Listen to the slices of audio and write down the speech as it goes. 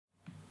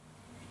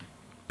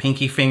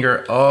Pinky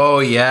finger. Oh,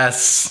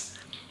 yes.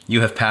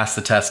 You have passed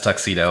the test,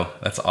 Tuxedo.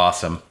 That's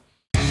awesome.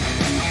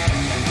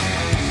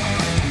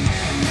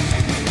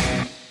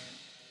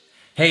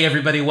 Hey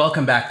everybody,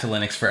 welcome back to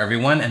Linux for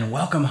Everyone and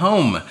welcome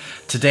home.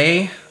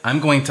 Today, I'm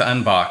going to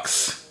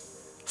unbox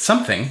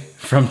something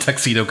from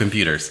Tuxedo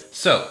Computers.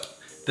 So,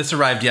 this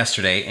arrived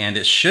yesterday and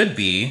it should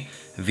be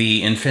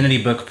the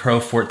InfinityBook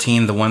Pro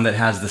 14, the one that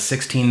has the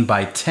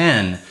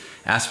 16:10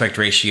 aspect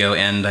ratio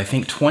and I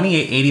think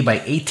 2880 by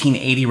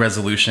 1880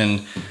 resolution,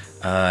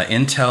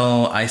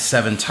 Intel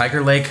i7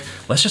 Tiger Lake.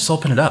 Let's just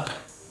open it up.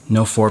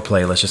 No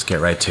foreplay, let's just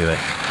get right to it.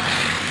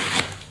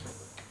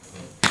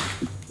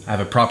 I have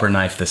a proper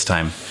knife this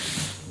time.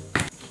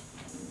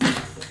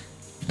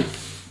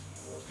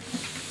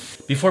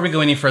 Before we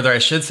go any further, I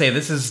should say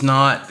this is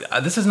not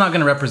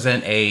going to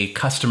represent a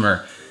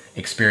customer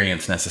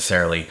experience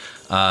necessarily,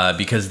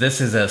 because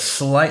this is a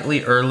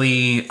slightly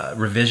early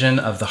revision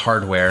of the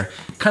hardware,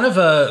 kind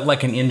of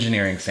like an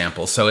engineering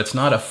sample. So it's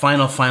not a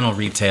final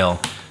retail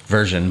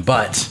version,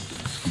 but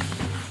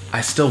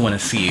I still want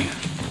to see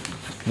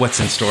what's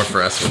in store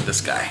for us with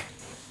this guy.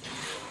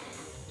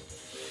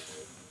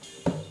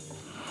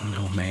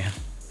 Oh man,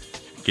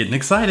 getting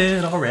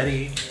excited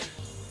already.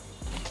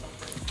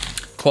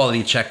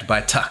 Quality checked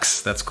by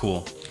Tux, that's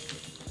cool.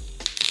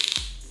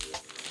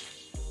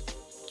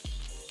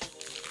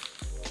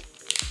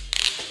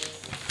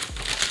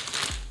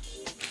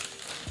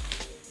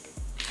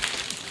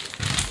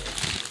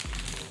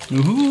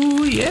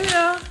 Ooh,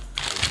 yeah.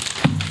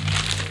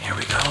 Here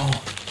we go.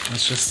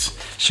 Let's just,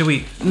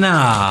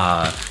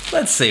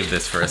 let's save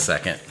this for a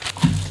second.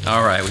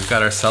 All right, we've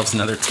got ourselves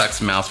another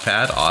Tux mouse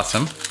pad,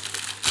 awesome.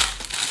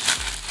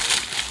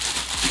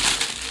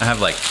 I have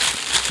like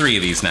 3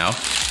 of these now.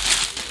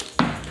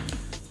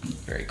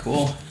 Very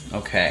cool.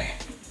 Okay.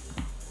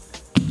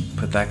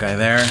 Put that guy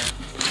there.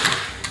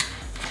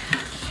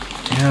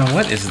 Now,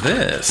 what is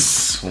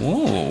this?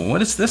 Whoa,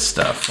 what is this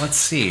stuff? Let's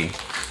see.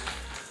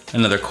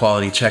 Another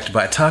quality checked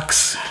by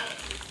Tux.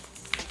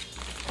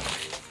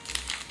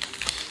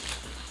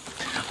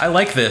 I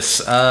like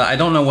this. I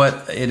don't know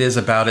what it is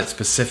about it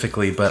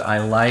specifically, but I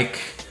like,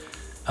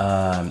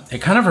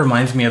 it kind of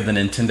reminds me of the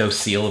Nintendo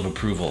seal of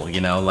approval, you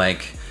know,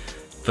 like,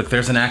 look,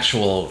 there's an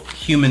actual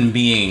human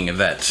being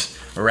that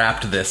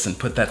wrapped this and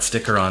put that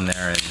sticker on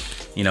there and,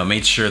 you know,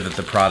 made sure that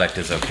the product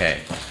is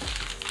okay.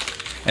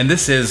 And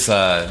this is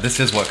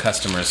what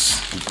customers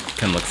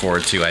can look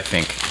forward to, I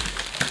think.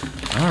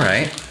 All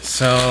right,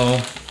 so.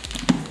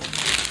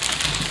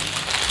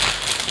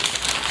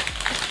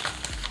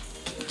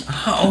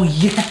 Oh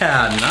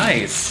yeah,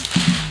 nice.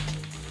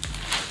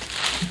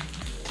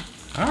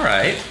 All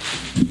right.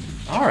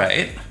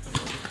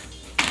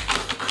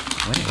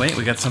 Wait,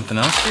 we got something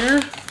else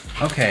here?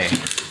 Okay.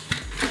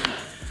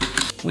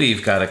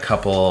 We've got a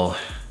couple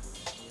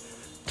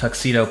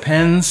Tuxedo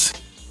pens.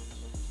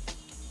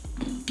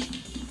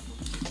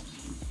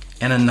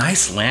 And a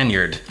nice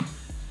lanyard.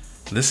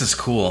 This is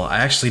cool. I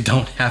actually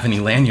don't have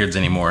any lanyards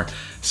anymore,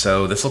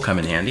 so this will come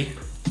in handy.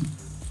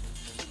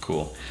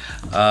 Cool.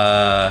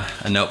 A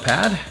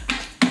notepad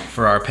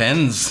for our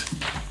pens.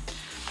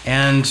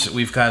 And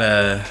we've got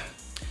a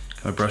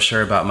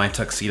brochure about My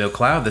Tuxedo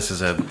Cloud. This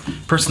is a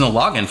personal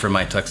login for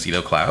My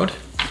Tuxedo Cloud.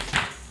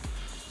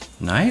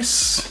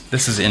 Nice.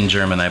 This is in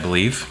German, I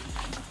believe.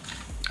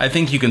 I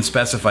think you can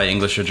specify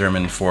English or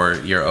German for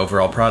your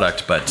overall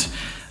product, but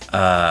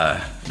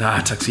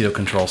Tuxedo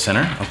Control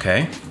Center,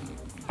 okay.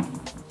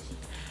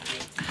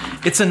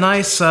 It's a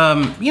nice,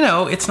 you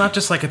know, it's not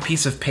just like a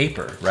piece of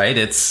paper, right?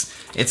 It's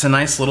a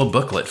nice little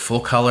booklet,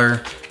 full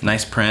color,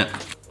 nice print.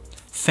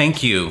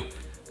 Thank you,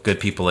 good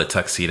people at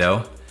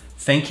Tuxedo.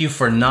 Thank you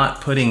for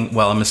not putting,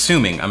 well, I'm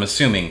assuming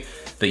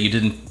that you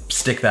didn't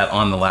stick that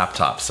on the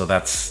laptop, so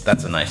that's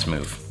a nice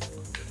move.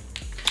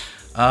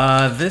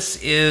 This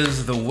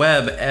is the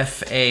Web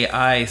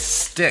FAI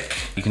stick.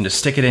 You can just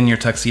stick it in your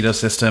Tuxedo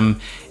system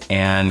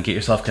and get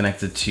yourself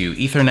connected to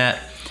Ethernet,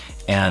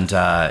 and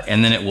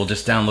then it will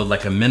just download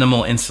like a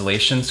minimal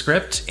installation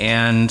script,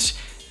 and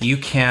you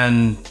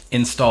can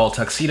install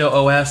Tuxedo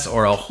OS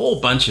or a whole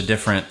bunch of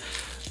different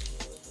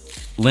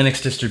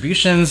Linux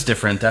distributions,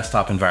 different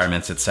desktop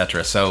environments,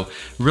 etc. So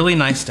really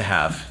nice to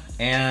have.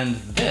 And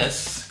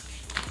this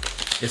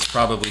is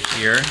probably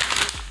here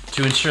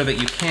to ensure that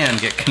you can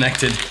get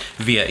connected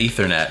via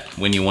Ethernet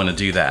when you want to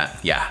do that.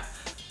 Yeah,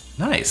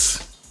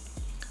 nice.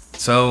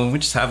 So we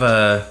just have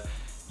a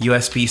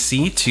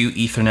USB-C to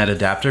Ethernet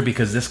adapter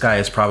because this guy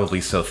is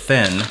probably so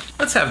thin.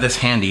 Let's have this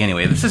handy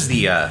anyway. This is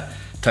the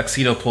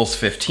Tuxedo Pulse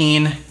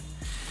 15,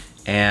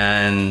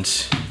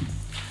 and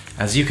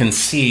as you can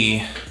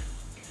see,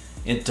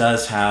 it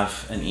does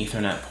have an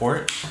Ethernet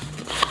port.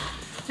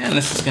 And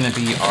this is going to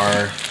be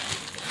our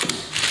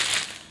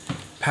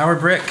power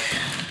brick,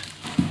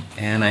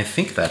 and I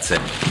think that's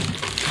it.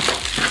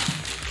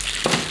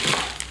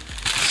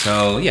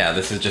 So yeah,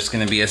 this is just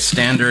going to be a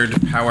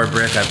standard power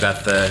brick. I've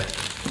got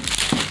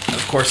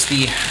of course,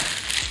 the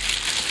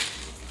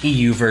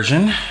EU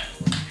version.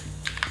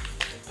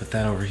 Put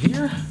that over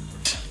here.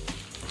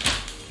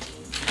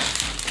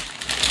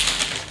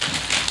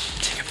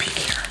 Take a peek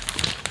here.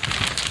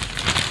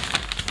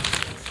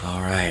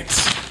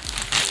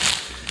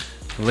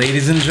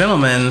 Ladies and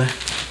gentlemen,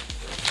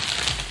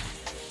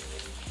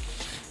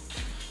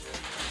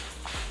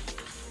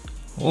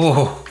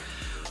 oh,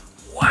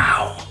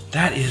 wow,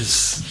 that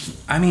is,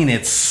 I mean,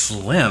 it's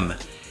slim.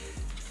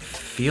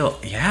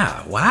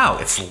 Yeah, wow,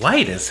 it's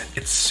light,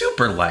 it's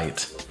super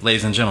light.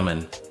 Ladies and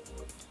gentlemen,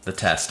 the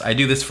test. I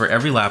do this for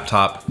every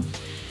laptop.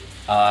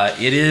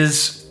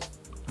 It's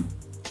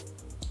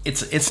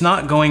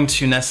not going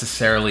to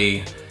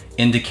necessarily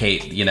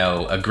indicate, you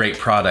know, a great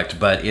product,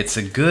 but it's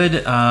a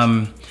good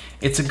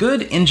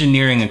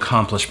engineering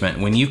accomplishment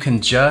when you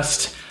can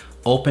just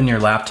open your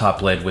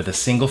laptop lid with a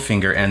single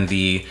finger and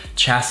the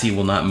chassis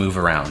will not move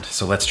around.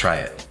 So let's try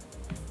it.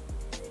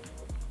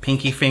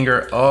 Pinky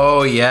finger,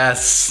 oh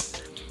yes.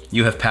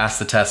 You have passed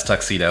the test,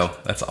 Tuxedo.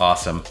 That's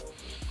awesome.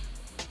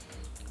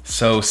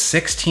 So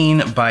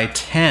 16 by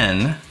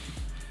 10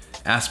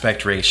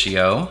 aspect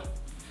ratio.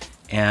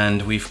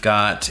 And we've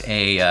got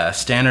a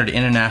standard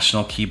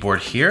international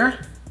keyboard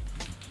here.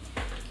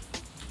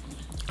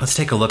 Let's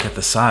take a look at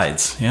the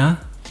sides, yeah?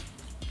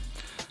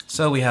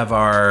 So we have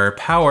our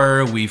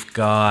power, we've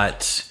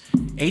got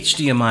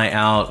HDMI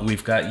out,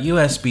 we've got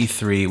USB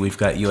 3, we've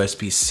got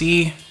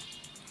USB-C.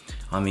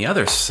 On the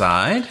other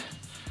side,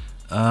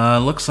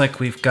 looks like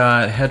we've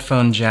got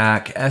headphone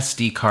jack,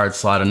 SD card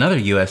slot, another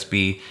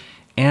USB,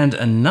 and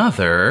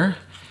another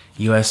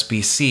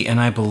USB-C. And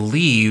I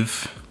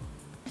believe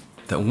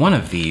that one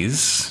of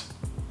these,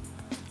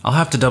 I'll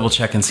have to double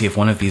check and see if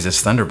one of these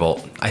is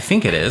Thunderbolt. I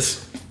think it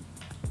is.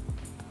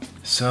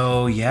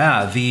 So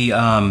yeah,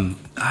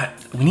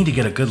 we need to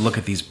get a good look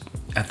at these,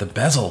 at the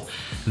bezel.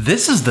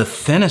 This is the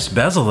thinnest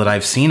bezel that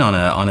I've seen on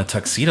a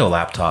Tuxedo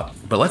laptop.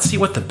 But let's see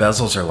what the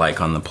bezels are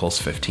like on the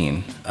Pulse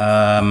 15.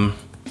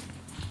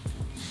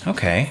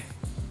 Okay.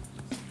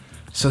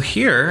 So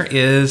here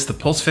is the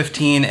Pulse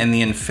 15 and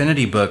the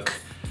InfinityBook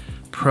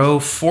Pro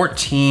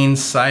 14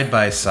 side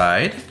by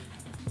side.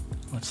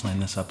 Let's line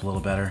this up a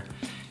little better.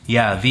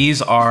 Yeah,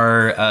 these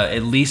are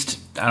at least,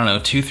 I don't know,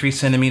 2-3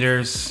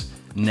 centimeters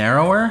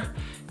narrower.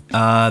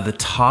 The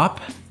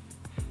top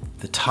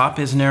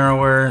is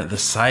narrower, the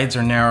sides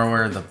are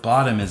narrower, the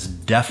bottom is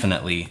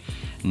definitely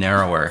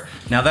narrower.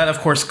 Now that of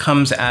course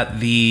comes at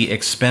the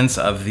expense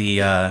of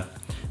the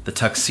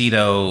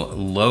Tuxedo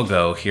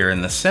logo here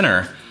in the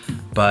center,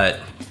 but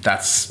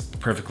that's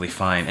perfectly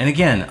fine. And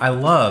again, I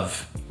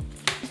love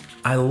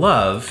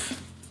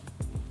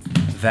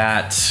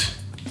that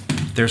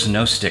there's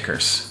no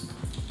stickers.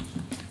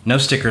 No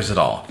stickers at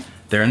all.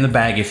 They're in the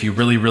bag if you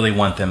really, really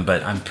want them,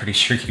 but I'm pretty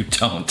sure you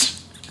don't.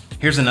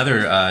 Here's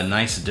another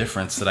nice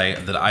difference that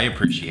I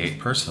appreciate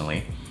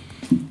personally.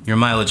 Your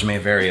mileage may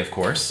vary, of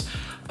course,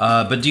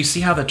 but do you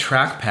see how the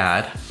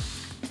trackpad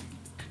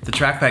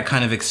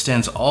kind of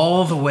extends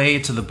all the way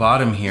to the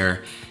bottom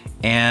here,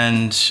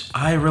 and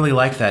I really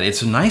like that.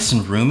 It's nice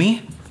and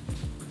roomy.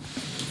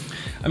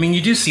 I mean,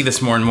 you do see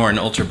this more and more in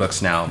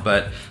Ultrabooks now,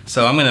 but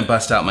so I'm gonna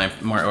bust out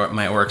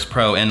my Oryx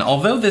Pro, and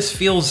although this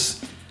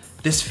feels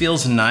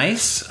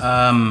nice,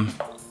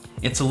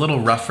 it's a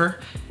little rougher,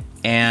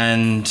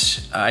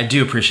 and I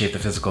do appreciate the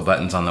physical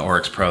buttons on the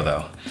Oryx Pro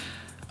though.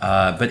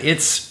 But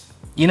it's,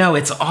 you know,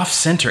 it's off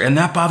center, and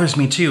that bothers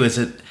me too, is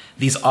that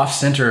these off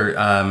center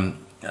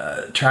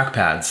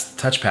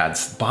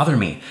touchpads bother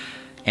me.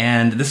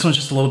 And this one's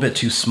just a little bit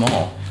too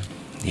small.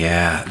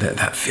 Yeah,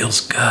 that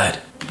feels good.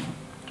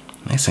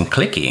 Nice and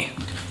clicky.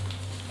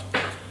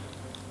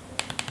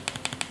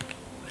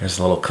 There's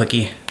a little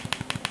clicky.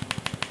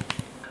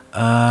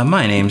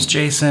 My name's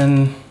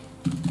Jason.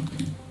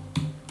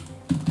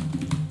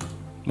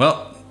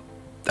 Well,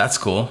 that's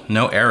cool.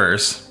 No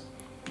errors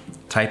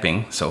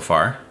typing so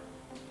far.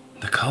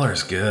 The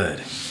color's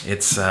good.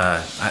 It's,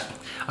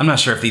 I'm not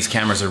sure if these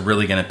cameras are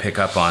really gonna pick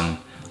up on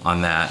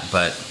that,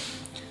 but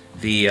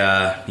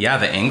yeah,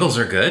 the angles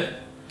are good.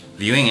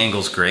 Viewing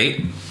angle's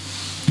great.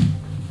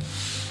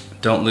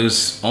 Don't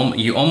lose,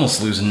 you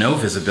almost lose no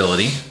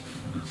visibility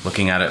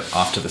looking at it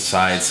off to the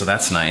side, so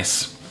that's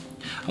nice.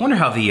 I wonder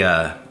how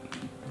the,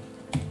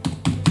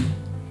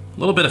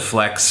 little bit of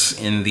flex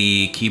in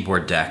the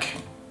keyboard deck,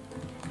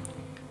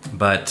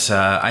 but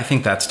I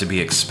think that's to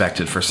be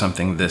expected for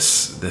something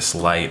this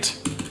light.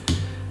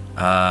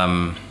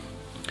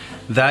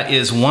 That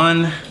is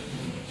one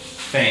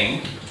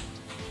thing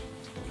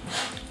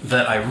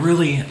that I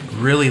really,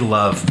 really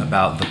love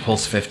about the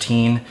Pulse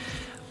 15.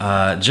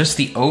 Just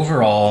the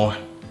overall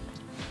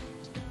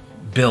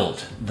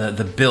build,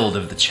 the build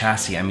of the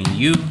chassis. I mean,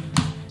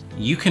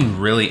 you can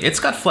really, it's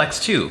got flex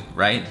too,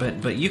 right?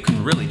 But you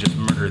can really just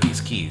murder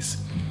these keys.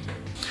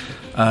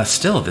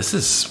 Still, this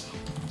is,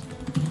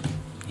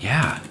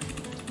 yeah,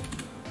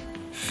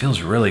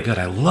 feels really good.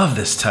 I love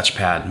this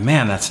touchpad.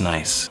 Man, that's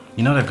nice.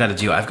 You know what I've got to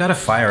do? I've got to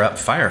fire up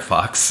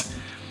Firefox.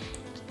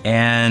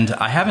 And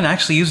I haven't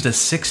actually used a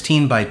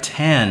 16 by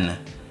 10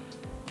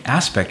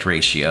 aspect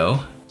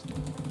ratio.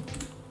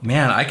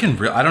 Man, I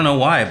don't know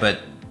why, but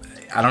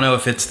I don't know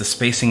if it's the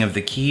spacing of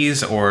the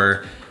keys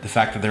or the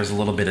fact that there's a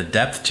little bit of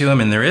depth to them,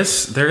 and there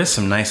is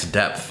some nice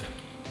depth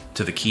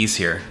to the keys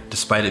here,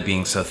 despite it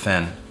being so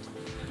thin.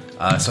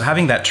 So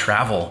having that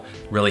travel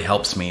really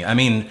helps me. I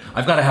mean,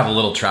 I've got to have a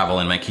little travel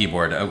in my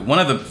keyboard. One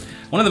of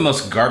the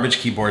most garbage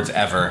keyboards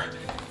ever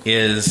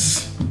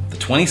is the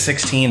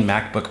 2016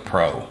 MacBook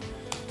Pro.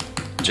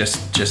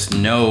 Just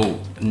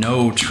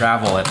no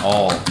travel at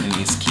all in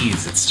these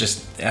keys. It's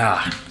just,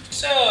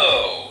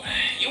 So,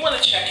 you want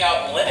to check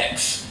out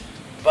Linux,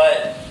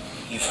 but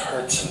you've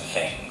heard some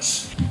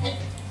things.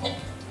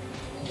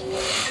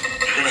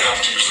 You're gonna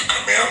have to use the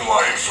command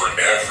line for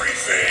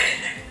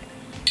everything.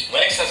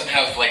 Linux doesn't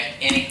have like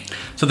any.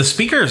 So the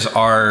speakers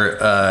are,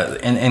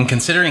 and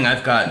considering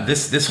I've got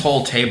this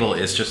whole table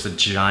is just a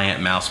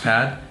giant mouse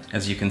pad,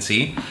 as you can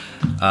see.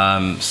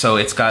 So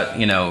it's got,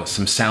 you know,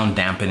 some sound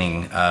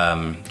dampening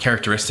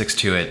characteristics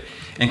to it.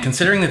 And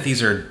considering that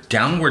these are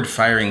downward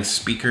firing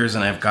speakers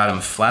and I've got them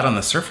flat on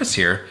the surface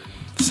here,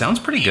 it sounds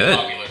pretty good.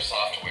 Popular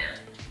software.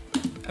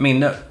 I mean,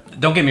 no,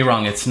 don't get me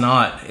wrong, it's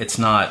not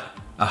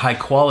a high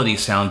quality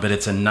sound, but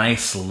it's a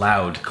nice,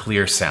 loud,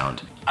 clear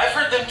sound. I've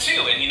heard them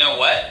too, and you know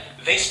what?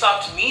 They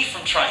stopped me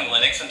from trying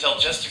Linux until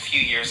just a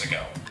few years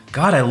ago.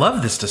 God, I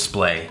love this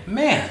display.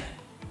 Man.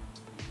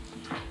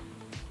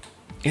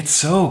 It's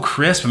so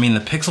crisp. I mean, the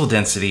pixel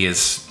density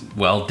is,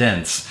 well,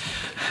 dense.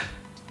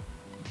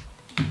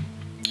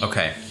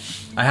 Okay,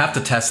 I have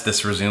to test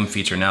this resume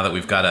feature now that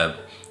we've got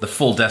the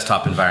full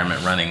desktop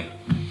environment running.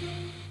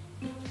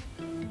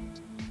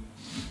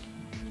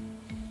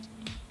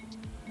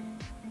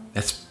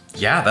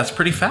 That's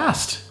pretty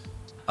fast.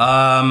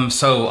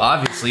 So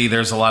obviously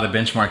there's a lot of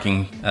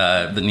benchmarking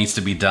that needs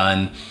to be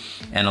done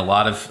and a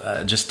lot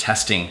of just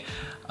testing.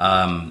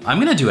 I'm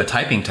gonna do a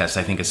typing test,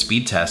 I think a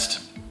speed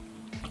test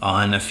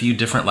on a few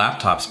different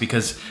laptops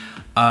because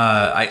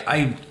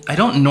I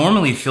don't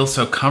normally feel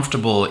so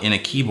comfortable in a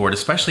keyboard,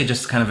 especially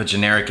just kind of a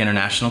generic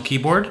international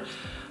keyboard,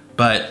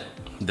 but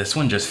this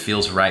one just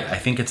feels right. I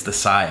think it's the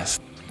size.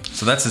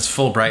 So that's its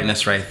full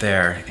brightness right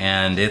there,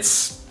 and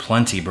it's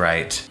plenty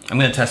bright. I'm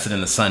gonna test it in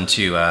the sun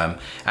too.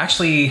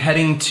 Actually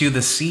heading to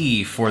the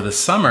sea for the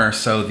summer,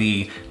 so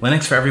the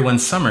Linux for Everyone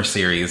summer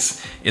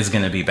series is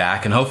gonna be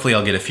back, and hopefully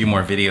I'll get a few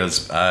more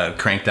videos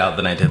cranked out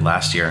than I did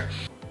last year.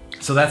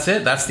 So that's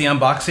it, that's the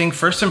unboxing.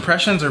 First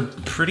impressions are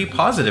pretty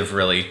positive,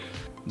 really.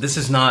 This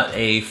is not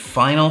a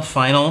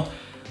final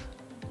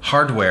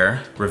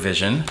hardware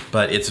revision,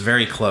 but it's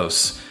very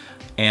close.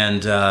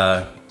 And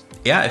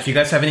yeah, if you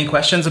guys have any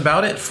questions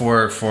about it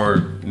for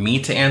me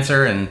to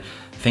answer and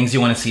things you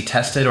want to see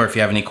tested, or if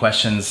you have any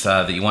questions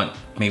that you want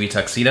maybe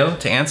Tuxedo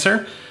to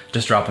answer,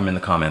 just drop them in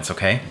the comments,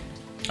 okay?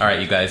 All right,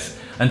 you guys,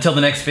 until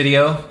the next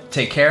video,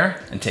 take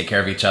care and take care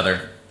of each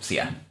other. See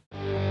ya.